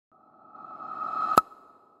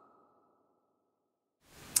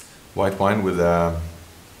White wine with a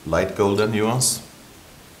light golden nuance.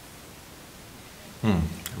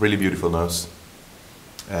 Really beautiful nose.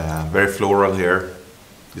 Very floral here,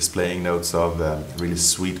 displaying notes of really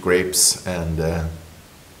sweet grapes and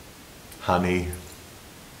honey,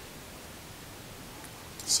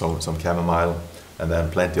 some chamomile, and then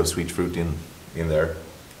plenty of sweet fruit in there.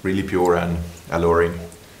 Really pure and alluring.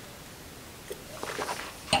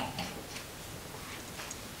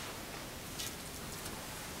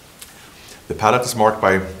 The palate is marked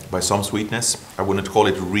by some sweetness. I wouldn't call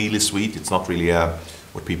it really sweet. It's not really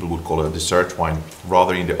what people would call a dessert wine,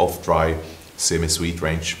 rather in the off-dry, semi-sweet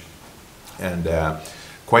range. And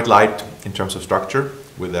quite light in terms of structure,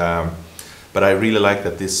 but I really like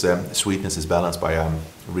that this sweetness is balanced by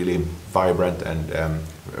really vibrant and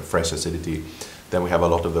fresh acidity. Then we have a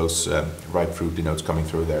lot of those ripe fruity notes coming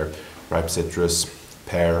through there. Ripe citrus,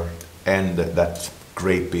 pear, and that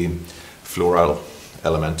grapey floral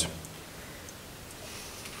element.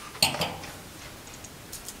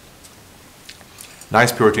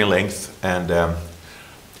 Nice purity and length, and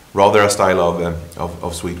rather a style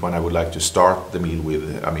of sweet wine I would like to start the meal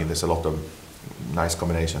with. I mean, there's a lot of nice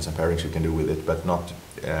combinations and pairings you can do with it, but not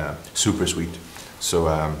super sweet. So,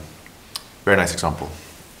 very nice example.